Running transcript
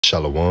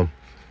Shalom.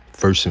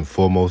 First and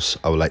foremost,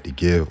 I would like to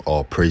give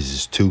all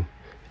praises to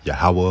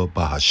Yahweh,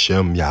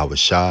 Bahashem, Yahweh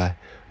Shai,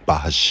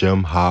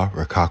 Bahashem, Ha,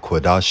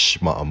 Rakakwadash,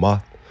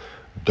 Ma'amath.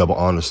 Double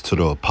honors to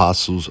the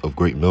apostles of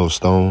Great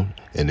Millstone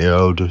and their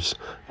elders.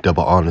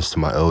 Double honors to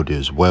my elder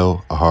as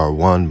well, Ahar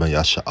Wan,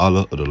 Mayasha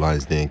Allah of the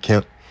Lions Den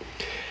Camp.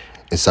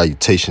 And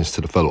salutations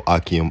to the fellow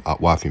Akim,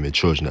 Atwafim, and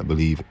children that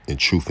believe in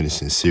truth and in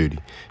sincerity.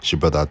 It's your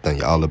brother, I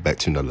thank Allah, back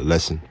to another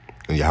lesson,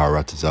 and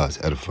Yahweh Ratazah is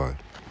edifying.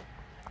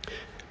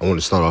 I want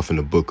to start off in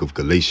the book of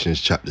Galatians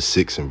chapter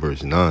 6 and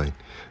verse 9.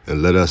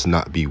 And let us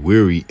not be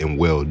weary in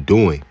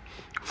well-doing,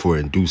 for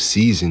in due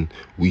season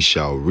we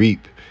shall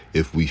reap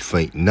if we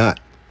faint not.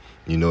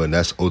 You know, and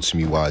that's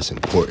ultimately why it's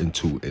important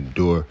to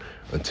endure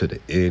unto the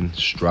end,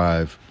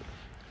 strive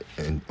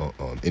and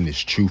in this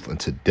truth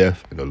unto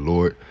death, and the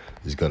Lord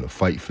is going to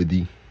fight for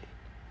thee.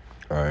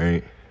 All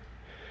right.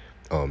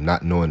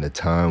 Not knowing the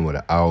time or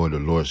the hour the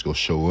Lord's going to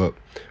show up,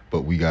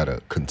 but we got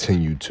to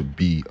continue to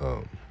be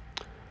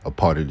a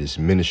part of this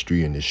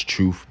ministry and this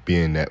truth,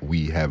 being that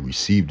we have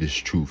received this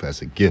truth as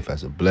a gift,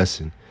 as a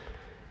blessing.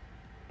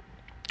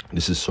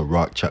 This is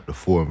Sirach chapter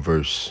 4 and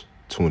verse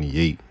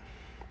 28.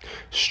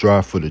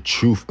 Strive for the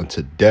truth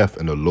unto death,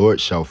 and the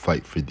Lord shall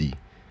fight for thee.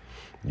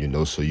 You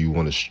know, so you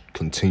want to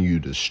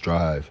continue to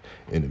strive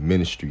in the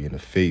ministry and the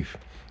faith,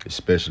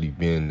 especially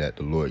being that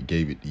the Lord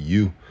gave it to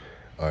you.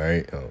 All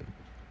right.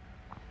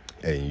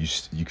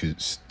 And you could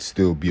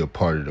still be a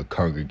part of the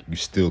congregation. You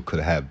still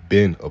could have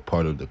been a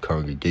part of the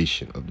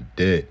congregation of the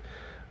dead.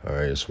 All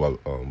right. That's why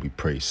we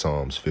pray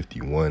Psalms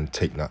 51.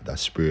 Take not thy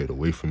spirit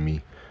away from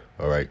me.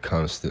 All right.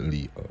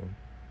 Constantly,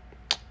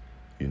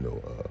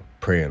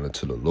 praying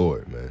unto the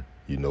Lord, man.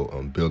 You know,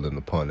 building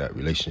upon that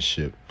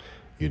relationship.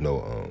 You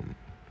know,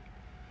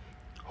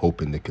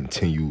 hoping to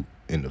continue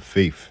in the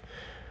faith.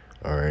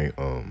 All right.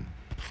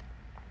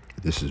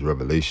 This is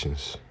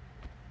Revelations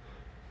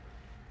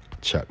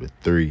chapter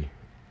 3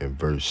 and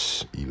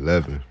verse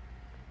 11.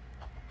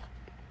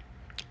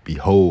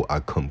 Behold,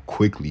 I come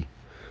quickly.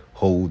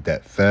 Hold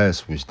that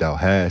fast which thou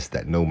hast,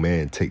 that no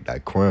man take thy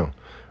crown.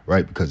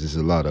 Right? Because there's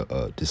a lot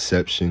of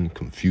deception,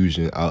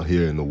 confusion out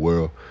here in the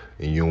world,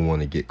 and you don't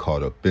want to get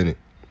caught up in it.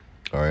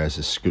 All right, as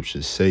the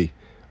scriptures say,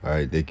 all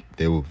right,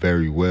 they will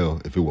very well,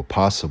 if it were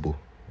possible,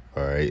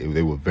 all right,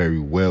 they will very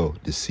well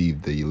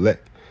deceive the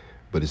elect,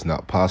 but it's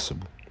not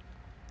possible.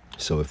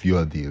 So if you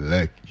are the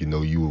elect, you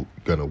know, you're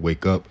going to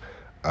wake up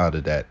out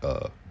of that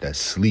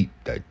sleep,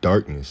 that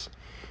darkness,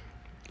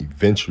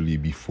 eventually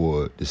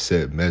before the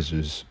said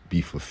measures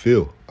be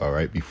fulfilled, all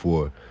right,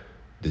 before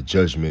the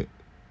judgment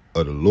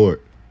of the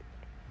Lord.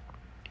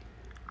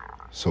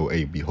 So,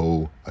 hey,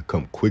 behold, I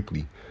come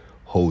quickly.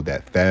 Hold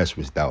that fast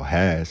which thou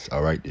hast,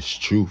 all right, this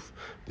truth,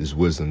 this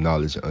wisdom,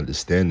 knowledge, and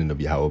understanding of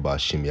Yahweh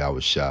Ba'ashem Yahweh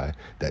Shai,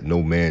 that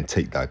no man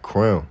take thy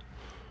crown.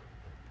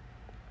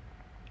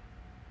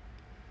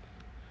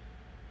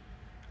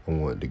 I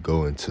wanted to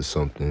go into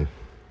something.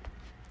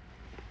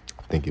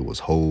 I think it was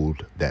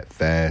hold that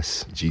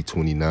fast,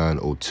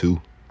 G2902.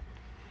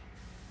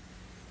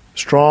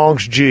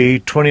 Strong's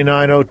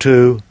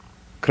G2902,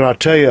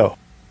 Krateo.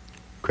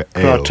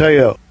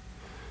 Krateo.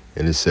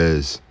 And it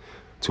says,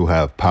 to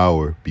have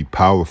power, be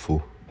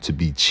powerful, to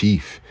be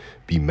chief,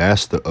 be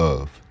master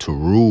of, to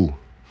rule.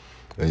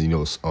 And, you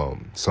know,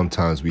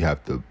 sometimes we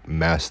have to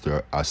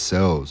master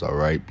ourselves, all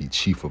right? Be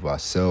chief of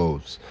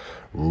ourselves,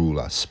 rule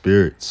our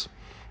spirits,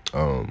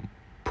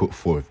 put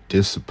forth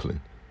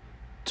discipline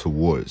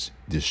towards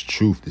this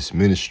truth, this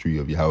ministry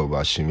of Yahweh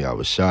Ba'ashem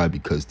Yahweh Shai,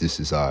 because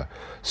this is our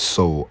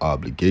sole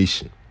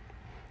obligation,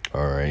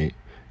 all right?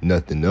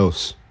 Nothing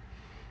else.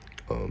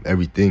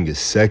 Everything is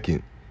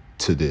second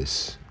to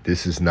this.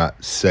 This is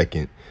not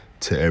second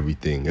to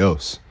everything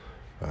else,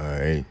 all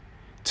right?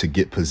 To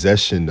get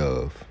possession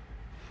of.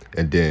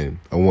 And then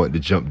I want to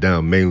jump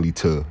down mainly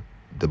to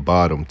the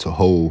bottom, to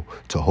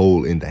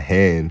hold in the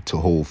hand, to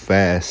hold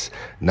fast,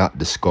 not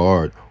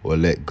discard or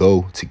let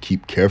go, to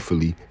keep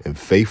carefully and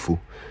faithful.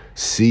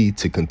 C,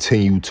 to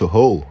continue to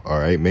hold, all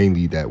right?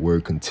 Mainly that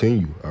word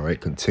continue, all right?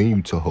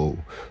 Continue to hold,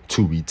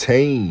 to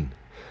retain,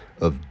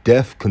 of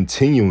death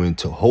continuing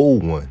to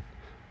hold one,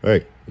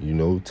 right? You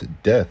know, to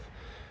death.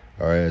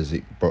 All right, as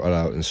it brought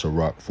out in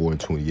Sirach 4 and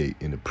 28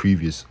 in the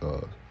previous.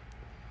 I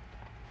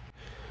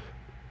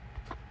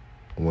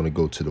want to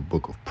go to the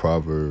book of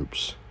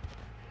Proverbs,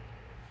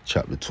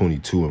 chapter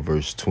 22 and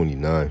verse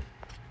 29.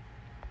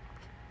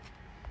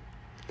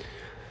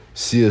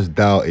 Seest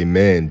thou a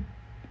man,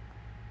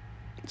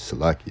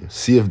 Salakia,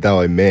 seest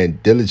thou a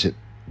man diligent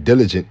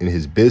in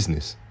his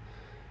business?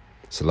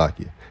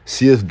 Salakia.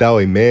 Seest thou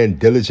a man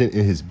diligent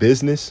in his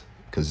business?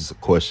 Because it's a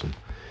question.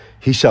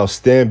 He shall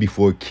stand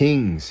before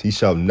kings. He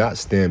shall not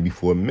stand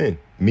before men,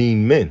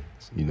 mean men.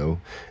 You know,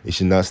 he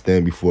should not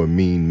stand before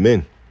mean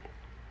men.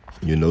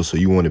 You know, so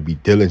you want to be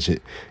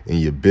diligent in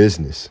your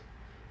business.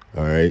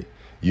 All right.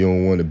 You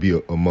don't want to be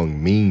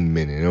among mean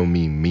men. And I don't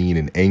mean mean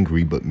and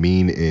angry, but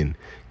mean in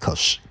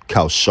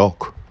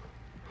kalshok,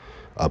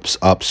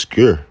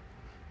 obscure,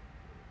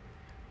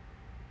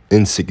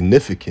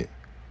 insignificant.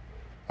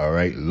 All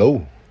right.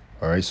 Low.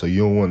 All right. So you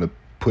don't want to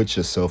put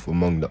yourself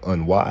among the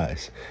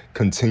unwise.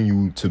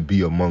 Continue to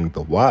be among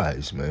the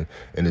wise, man,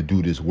 and to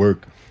do this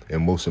work.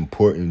 And most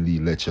importantly,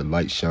 let your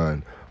light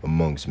shine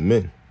amongst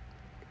men.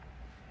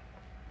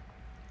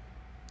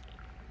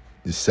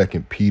 This 2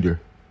 Peter.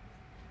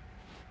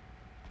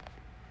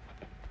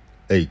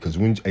 Because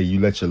when you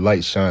let your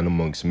light shine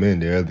amongst men,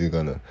 they're either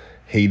gonna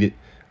hate it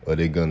or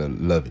they're gonna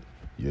love it.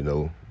 You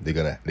know, they're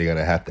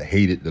gonna have to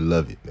hate it to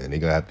love it, man. They're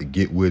gonna have to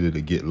get with it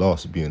or get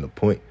lost, being the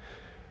point.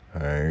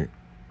 All right.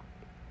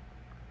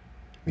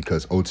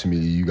 Because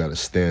ultimately you gotta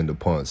stand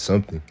upon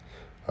something.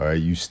 All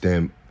right. You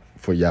stand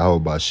for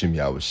Yahweh Ba'Shem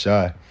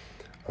Yahawashi.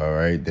 All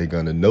right. They're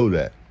gonna know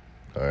that.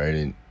 All right.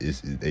 And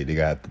they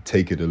gotta have to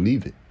take it or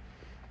leave it.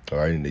 All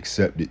right, and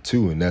accept it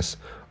too. And that's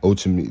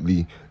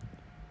ultimately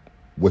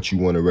what you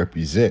want to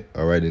represent.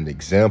 All right, an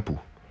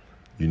example,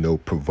 you know,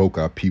 provoke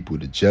our people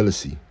to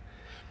jealousy.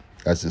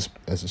 As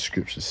the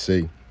scriptures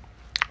say,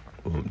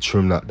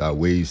 trim not thy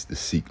ways to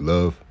seek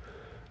love.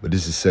 But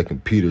this is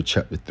 2 Peter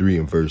chapter 3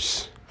 and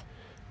verse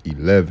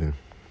 11.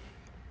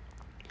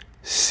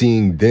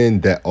 Seeing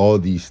then that all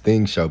these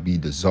things shall be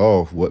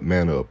dissolved, what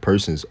manner of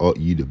persons ought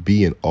ye to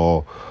be in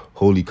all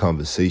holy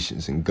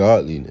conversations and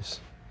godliness?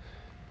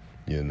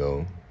 You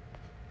know,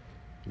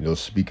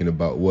 speaking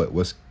about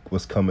what's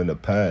coming to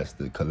pass,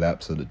 the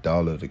collapse of the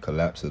dollar, the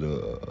collapse of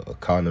the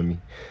economy.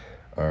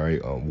 All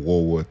right, World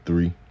War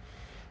III.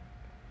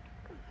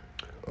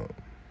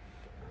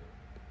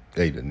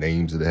 The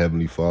names of the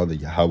Heavenly Father,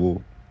 Yahweh,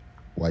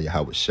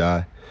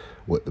 Yahawashi,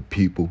 what the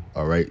people,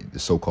 all right, the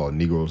so-called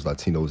Negroes,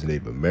 Latinos, and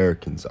Native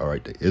Americans, all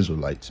right, the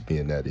Israelites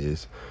being that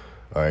is,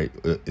 all right,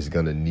 is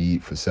going to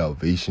need for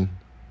salvation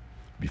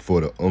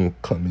before the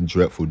oncoming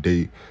dreadful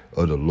day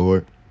of the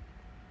Lord.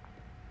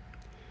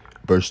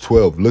 Verse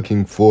 12,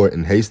 looking for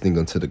and hastening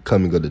unto the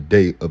coming of the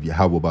day of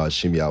Yahweh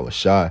Ba'Shem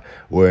Yahawashi,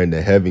 wherein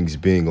the heavens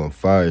being on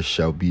fire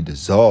shall be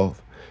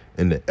dissolved,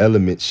 and the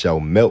elements shall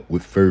melt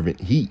with fervent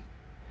heat.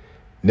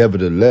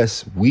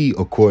 Nevertheless, we,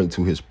 according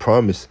to his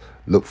promise,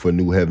 look for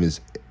new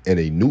heavens and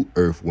a new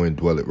earth wherein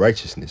dwelleth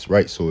righteousness,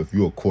 right? So if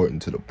you're according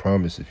to the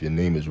promise, if your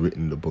name is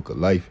written in the book of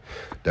life,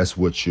 that's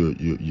what you're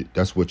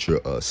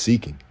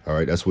seeking, all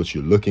right? That's what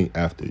you're looking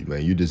after,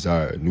 man. You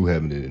desire a new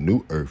heaven and a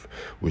new earth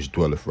which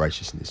dwelleth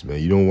righteousness, man.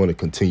 You don't want to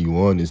continue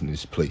on in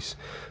this place.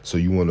 So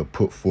you want to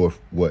put forth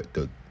what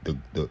the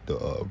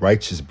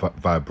righteous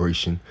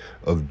vibration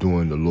of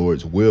doing the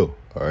Lord's will,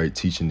 all right?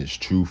 Teaching this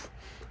truth,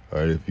 all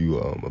right? If you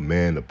a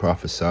man to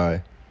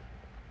prophesy,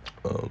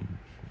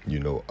 you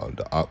know,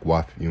 the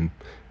Aquafium,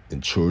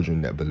 and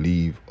children that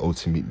believe,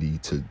 ultimately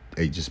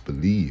they just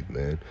believe,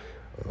 man.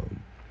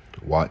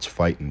 Watch,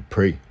 fight, and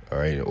pray, all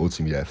right? And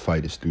ultimately that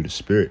fight is through the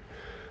Spirit.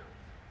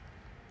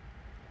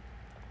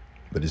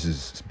 But this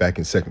is back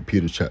in 2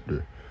 Peter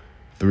chapter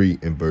 3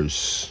 and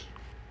verse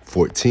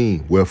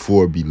 14.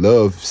 Wherefore,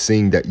 beloved,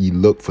 seeing that ye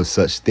look for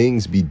such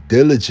things, be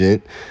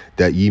diligent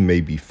that ye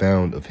may be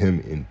found of him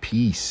in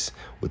peace,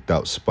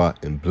 without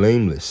spot and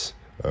blameless.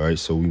 All right,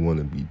 so we want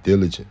to be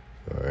diligent,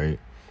 all right?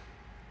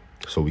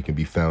 So we can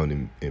be found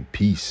in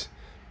peace.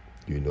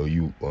 You know,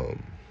 you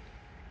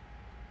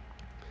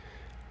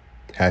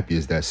happy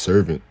as that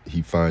servant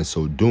he finds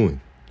so doing,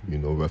 you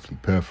know, roughly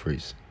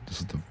paraphrase. This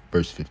is the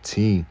verse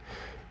 15.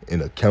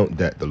 And account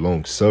that the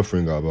long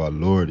suffering of our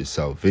Lord is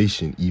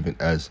salvation, even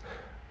as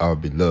our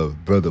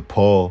beloved brother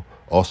Paul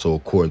also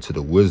according to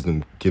the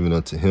wisdom given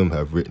unto him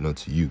have written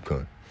unto you,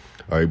 Con.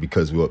 All right,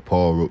 because what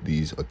Paul wrote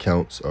these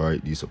accounts, all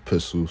right, these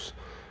epistles,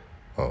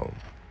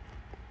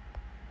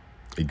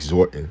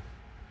 exhorting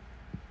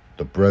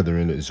the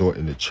brethren,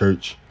 exhorting the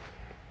church,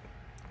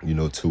 you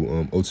know,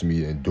 to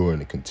ultimately endure and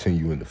to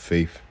continue in the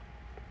faith.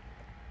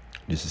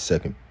 This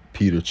is 2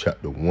 Peter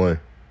chapter 1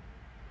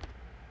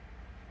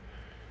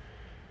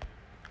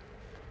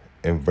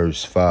 and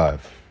verse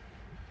 5.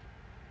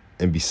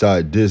 And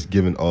beside this,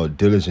 giving all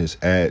diligence,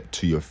 add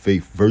to your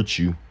faith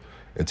virtue,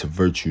 and to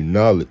virtue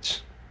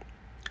knowledge,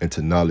 and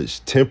to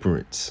knowledge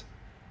temperance.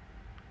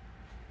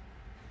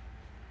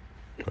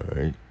 All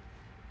right.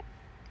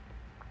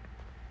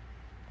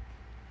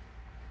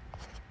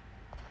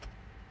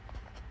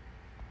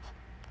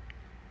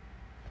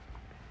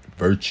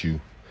 Virtue,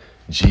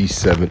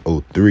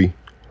 G703.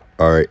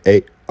 All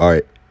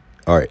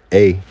right,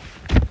 A.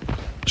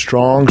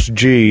 Strong's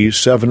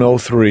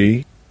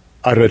G703.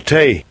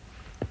 Arete.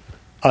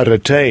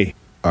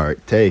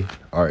 Arete,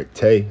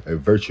 a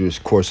virtuous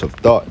course of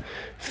thought,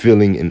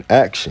 feeling, and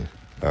action.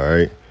 All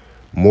right.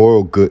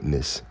 Moral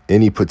goodness,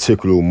 any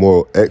particular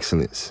moral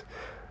excellence,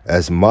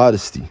 as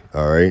modesty.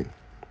 All right.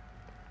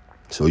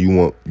 So you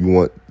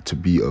want to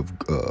be of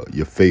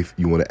your faith.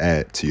 You want to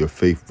add to your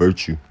faith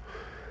virtue,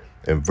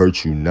 and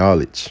virtue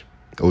knowledge.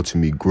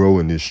 Ultimately grow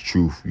in this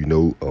truth. You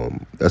know,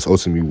 that's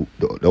ultimately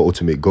the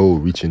ultimate goal,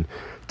 reaching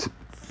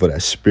for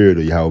that spirit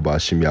of Yahweh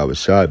Ba'Shem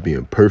Yahawashi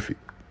being perfect.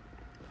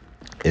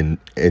 And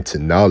to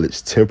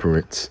knowledge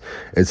temperance,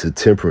 and to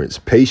temperance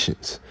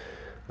patience.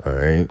 All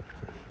right.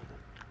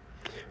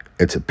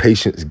 And to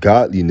patience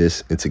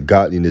godliness, and to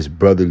godliness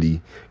brotherly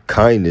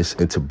kindness,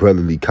 and to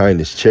brotherly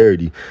kindness,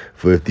 charity.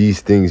 For if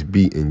these things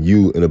be in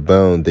you and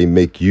abound, they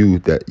make you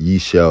that ye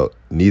shall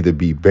neither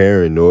be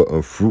barren nor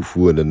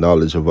unfruitful in the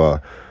knowledge of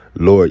our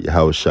Lord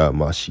Yahushua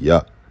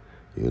Mashiach.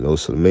 You know,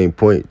 so the main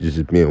point is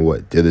just being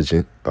what?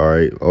 Diligent, all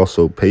right?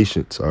 Also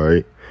patience, all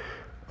right?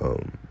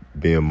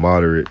 Being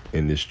moderate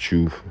in this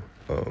truth,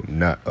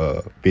 not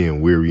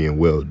being weary and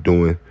well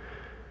doing.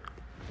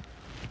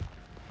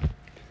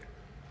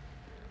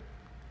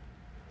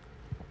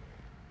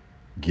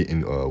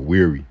 Getting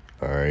weary,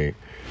 all right?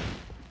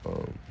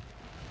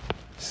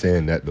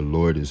 Saying that the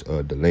Lord is,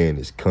 the land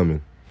is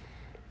coming.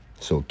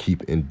 So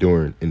keep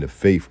enduring in the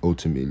faith,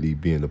 ultimately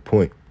being the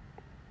point.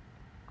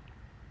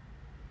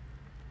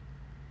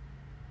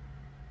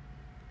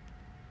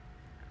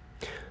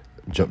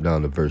 Jump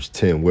down to verse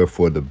 10.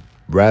 Wherefore the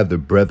rather,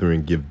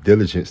 brethren, give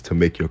diligence to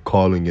make your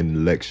calling and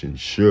election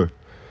sure.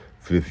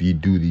 For if ye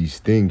do these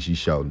things, ye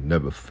shall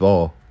never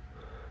fall.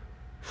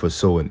 For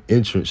so an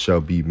entrance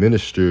shall be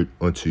ministered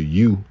unto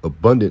you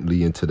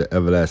abundantly into the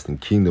everlasting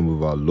kingdom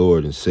of our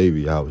Lord and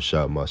Savior,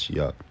 Yahushua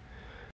Mashiach.